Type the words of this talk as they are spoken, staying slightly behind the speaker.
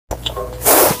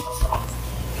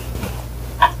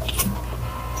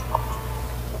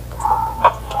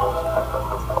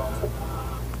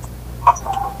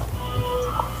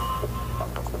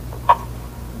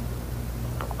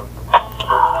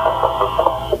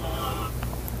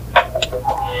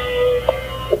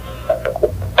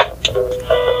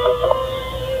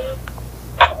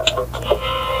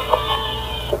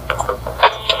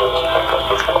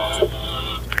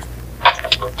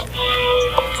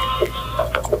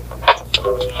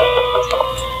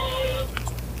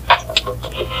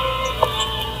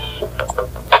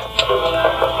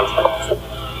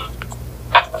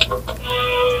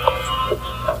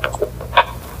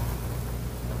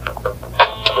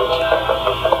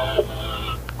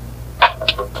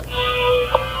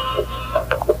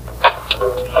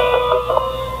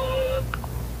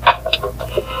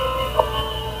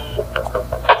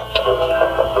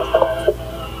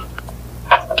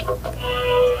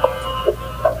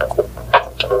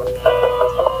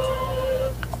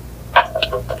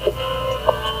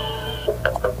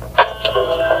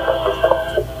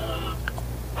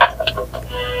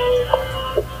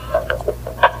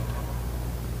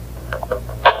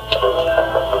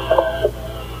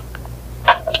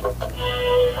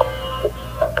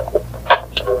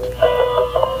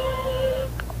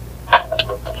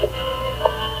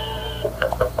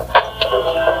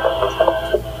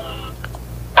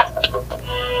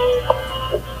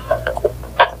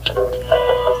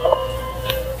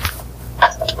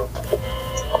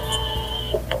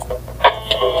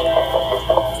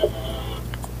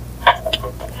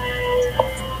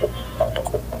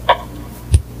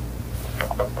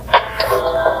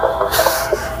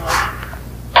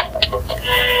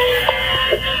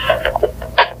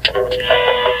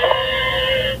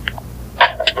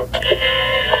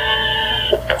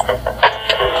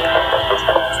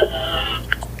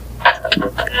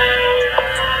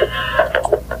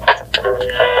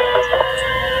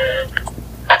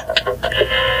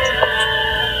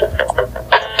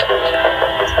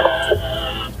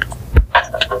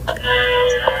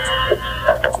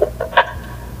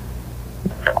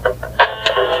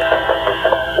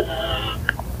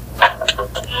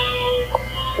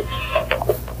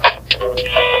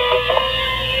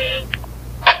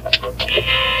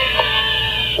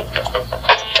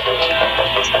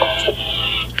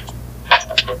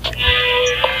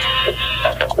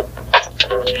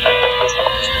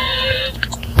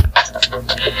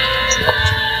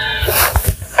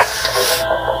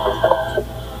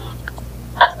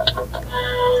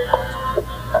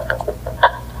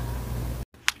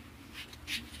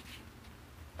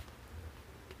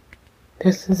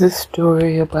This is a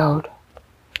story about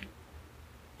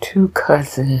two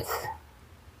cousins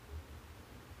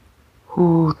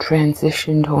who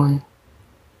transitioned on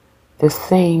the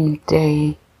same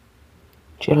day,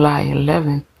 July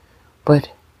 11th,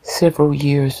 but several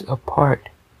years apart.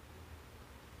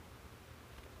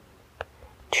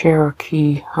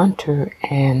 Cherokee Hunter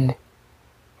and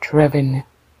Trevin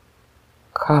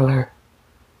Collar,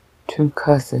 two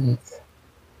cousins.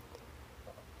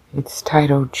 It's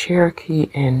titled Cherokee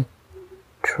and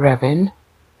Trevin,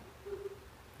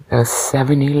 the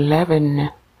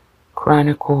 7-11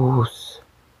 Chronicles,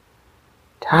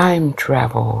 Time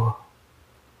Travel,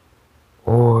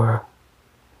 or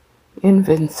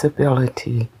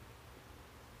Invincibility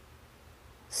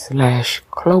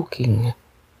 / Cloaking.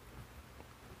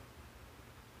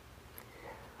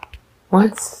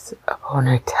 Once upon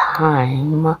a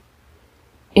time,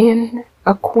 in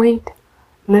a quaint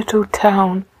little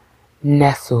town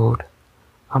nestled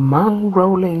among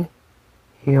rolling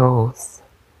hills,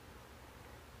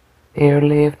 there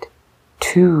lived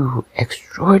two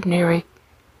extraordinary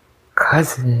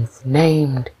cousins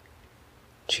named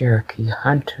Cherokee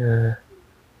Hunter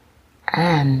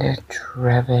and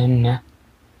Trevin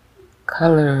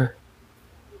Collar.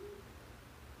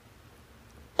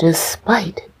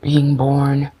 Despite being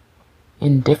born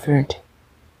in different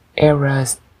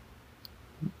eras,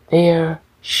 their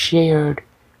shared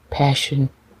passion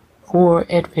for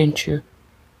adventure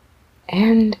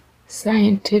and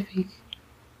scientific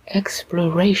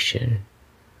exploration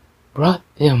brought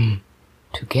them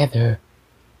together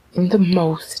in the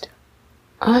most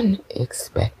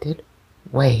unexpected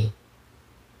way.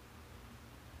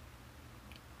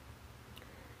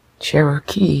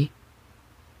 Cherokee,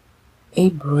 a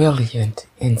brilliant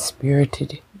and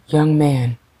spirited young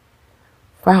man,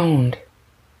 found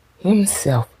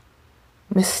himself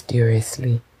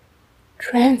mysteriously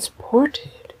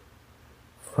transported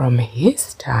from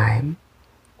his time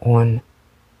on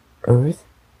Earth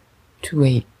to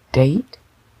a date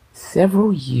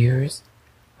several years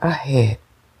ahead,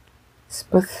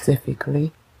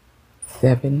 specifically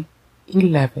 7-11.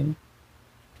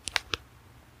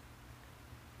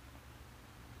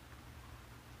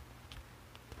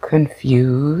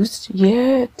 Confused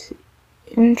yet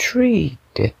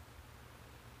intrigued,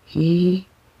 he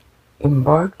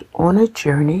embarked on a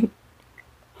journey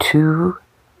to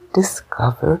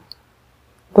discover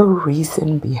the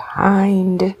reason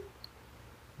behind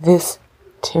this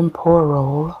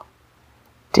temporal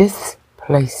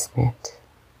displacement.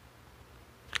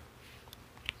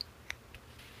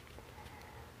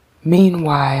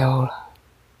 Meanwhile,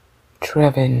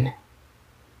 Trevin,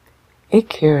 a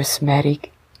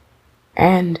charismatic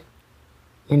and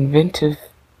inventive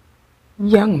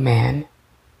young man,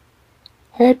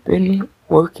 had been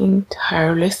working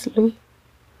tirelessly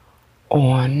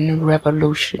on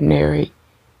revolutionary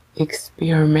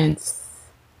experiments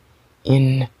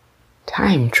in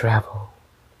time travel.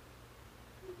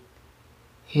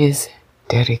 His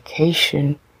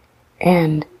dedication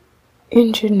and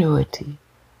ingenuity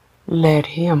led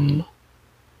him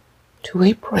to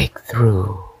a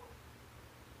breakthrough,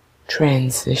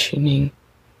 transitioning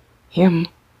him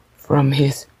from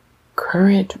his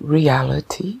current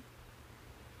reality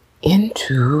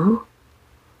into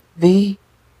the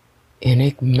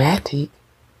enigmatic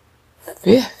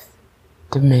fifth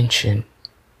dimension.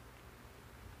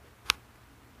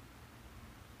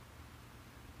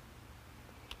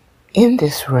 In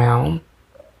this realm,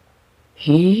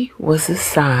 he was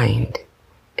assigned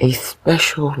a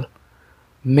special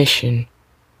mission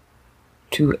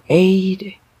to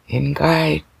aid and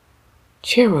guide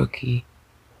Cherokee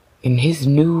in his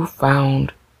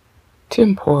newfound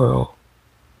temporal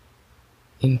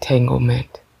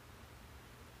entanglement.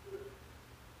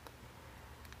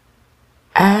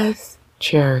 As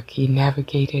Cherokee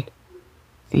navigated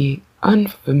the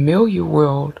unfamiliar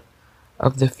world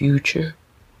of the future,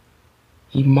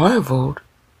 he marveled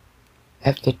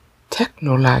at the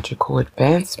technological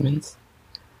advancements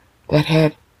that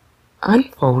had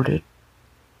unfolded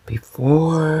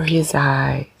before his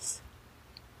eyes.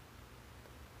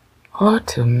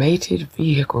 Automated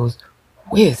vehicles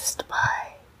whizzed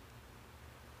by.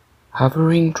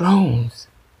 Hovering drones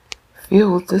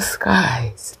filled the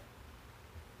skies,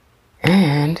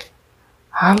 and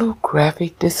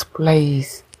holographic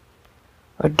displays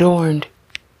adorned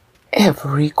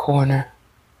every corner.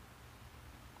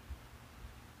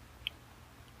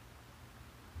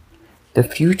 The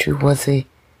future was a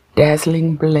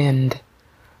dazzling blend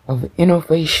of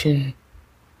innovation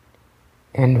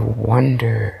and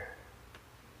wonder.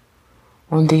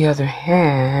 On the other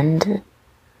hand,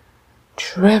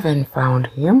 Trevin found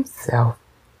himself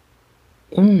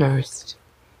immersed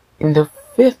in the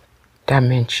fifth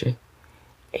dimension,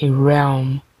 a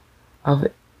realm of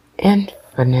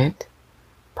infinite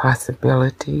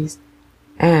possibilities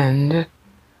and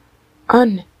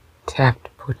untapped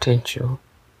potential.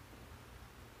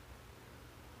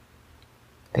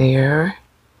 There,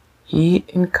 he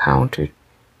encountered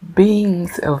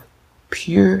beings of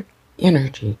pure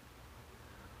energy,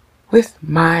 with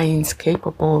minds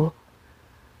capable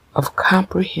of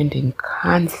comprehending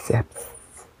concepts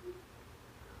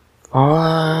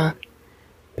far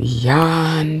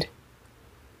beyond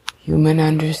human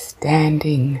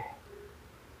understanding.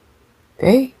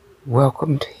 They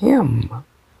welcomed him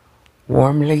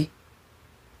warmly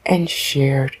and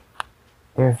shared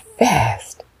their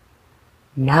vast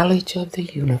knowledge of the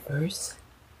universe,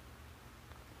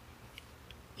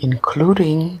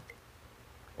 including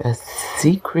the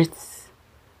secrets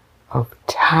of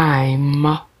time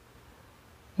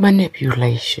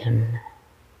manipulation.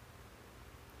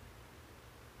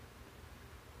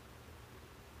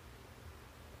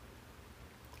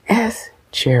 As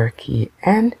Cherokee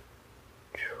and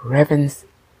Trevin's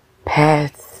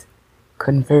paths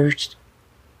converged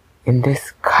in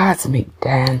this cosmic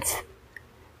dance,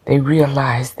 they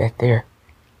realized that their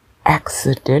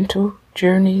accidental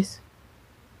journeys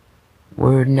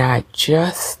were not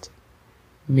just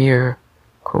mere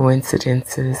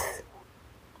coincidences.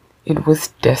 It was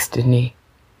destiny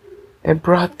that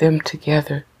brought them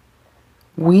together,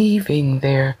 weaving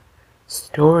their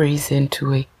stories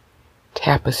into a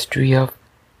tapestry of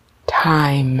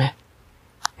time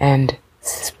and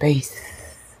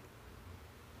space.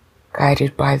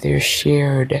 Guided by their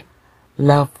shared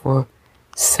love for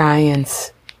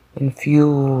science and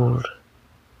fueled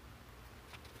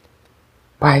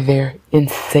by their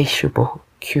insatiable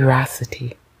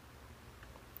curiosity,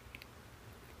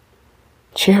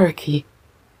 Cherokee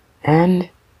and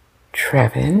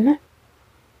Trevin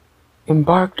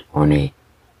embarked on a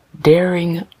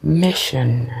daring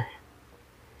mission.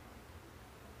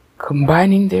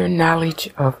 Combining their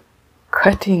knowledge of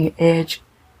cutting-edge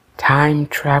time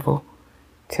travel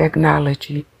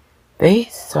technology, they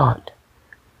sought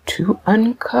to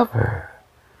uncover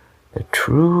the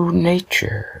true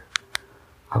nature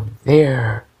of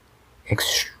their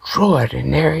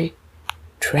extraordinary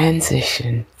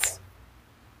transitions.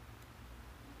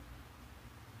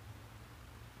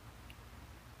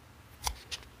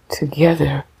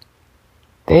 Together,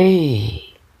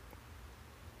 they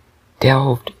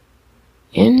delved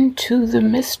into the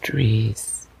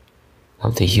mysteries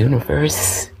of the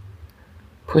universe,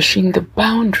 pushing the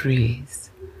boundaries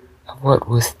of what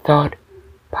was thought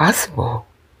possible.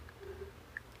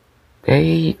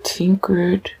 They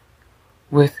tinkered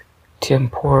with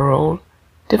temporal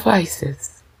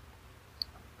devices,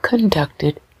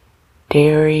 conducted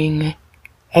daring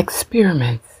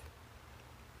experiments,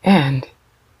 and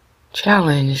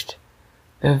challenged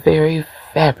the very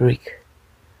fabric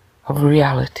of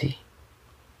reality.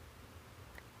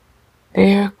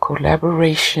 Their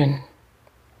collaboration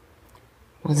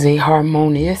was a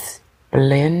harmonious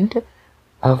blend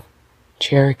of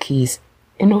Cherokee's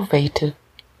innovative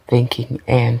thinking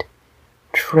and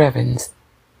Trevin's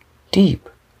deep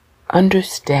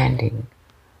understanding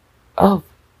of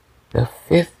the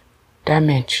fifth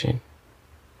dimension.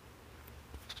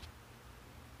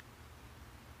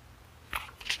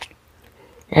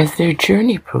 As their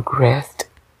journey progressed,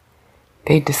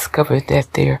 they discovered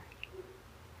that their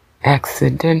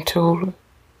accidental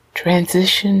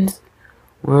transitions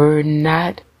were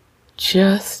not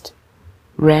just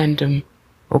random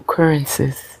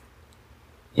occurrences.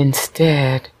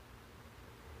 Instead,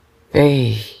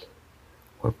 they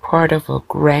were part of a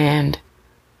grand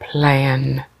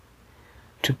plan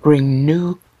to bring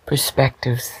new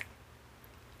perspectives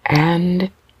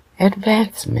and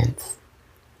advancements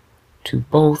to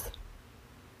both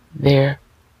their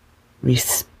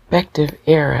respective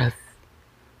eras.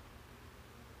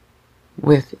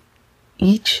 With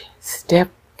each step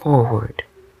forward,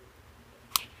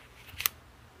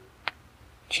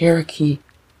 Cherokee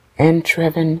and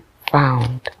Trevin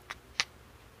found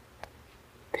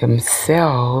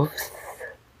themselves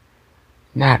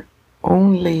not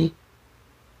only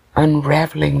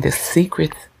unraveling the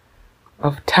secrets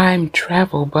of time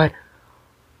travel, but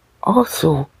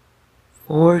also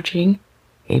forging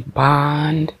a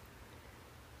bond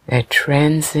that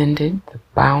transcended the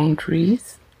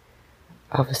boundaries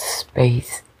of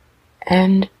space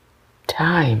and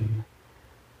time.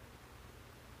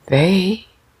 They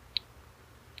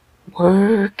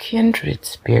were kindred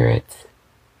spirits,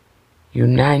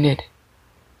 united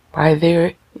by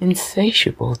their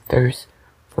insatiable thirst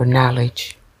for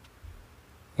knowledge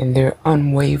and their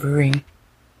unwavering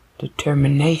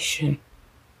determination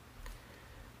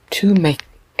to make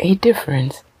a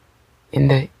difference. In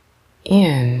the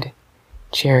end,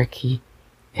 Cherokee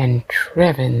and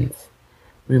Trevin's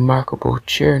remarkable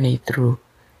journey through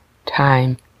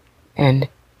time and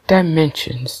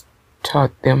dimensions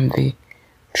taught them the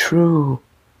true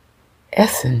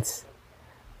essence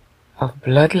of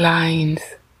bloodlines,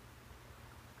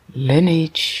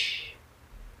 lineage,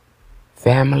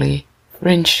 family,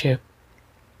 friendship,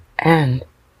 and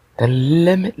the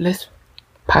limitless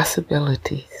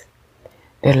possibilities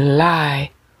that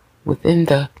lie within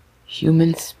the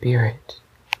human spirit.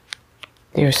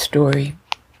 Their story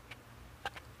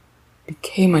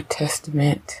became a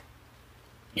testament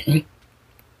to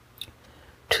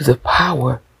the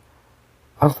power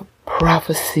of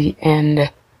prophecy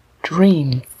and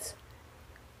dreams,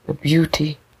 the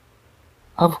beauty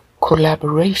of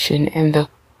collaboration, and the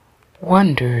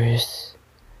wonders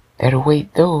that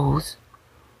await those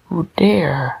who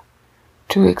dare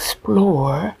to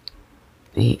explore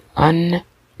the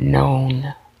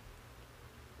unknown.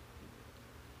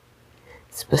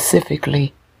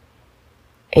 Specifically,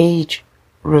 age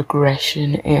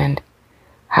regression and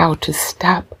how to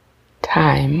stop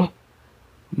time,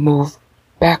 move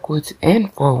backwards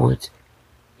and forwards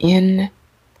in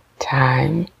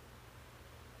time,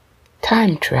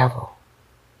 time travel,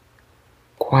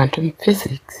 quantum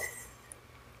physics,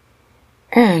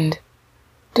 and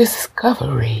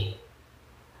discovery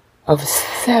of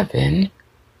 7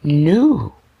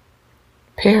 new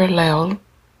parallel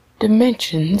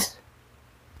dimensions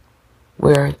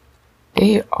where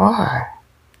they are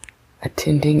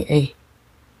attending a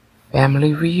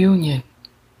family reunion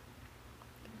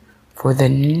for the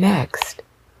next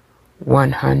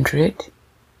 100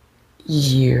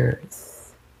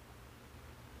 years.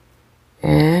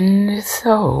 And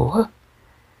so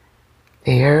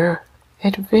their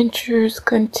adventures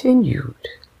continued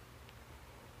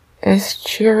as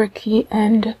Cherokee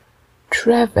and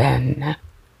Trevin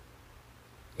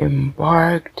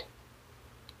embarked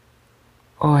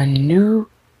on new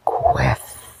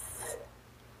quests,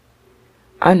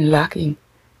 unlocking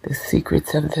the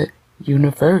secrets of the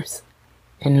universe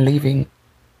and leaving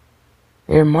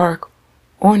their mark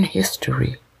on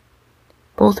history,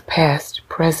 both past,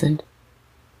 present,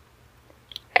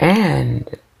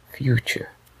 and future.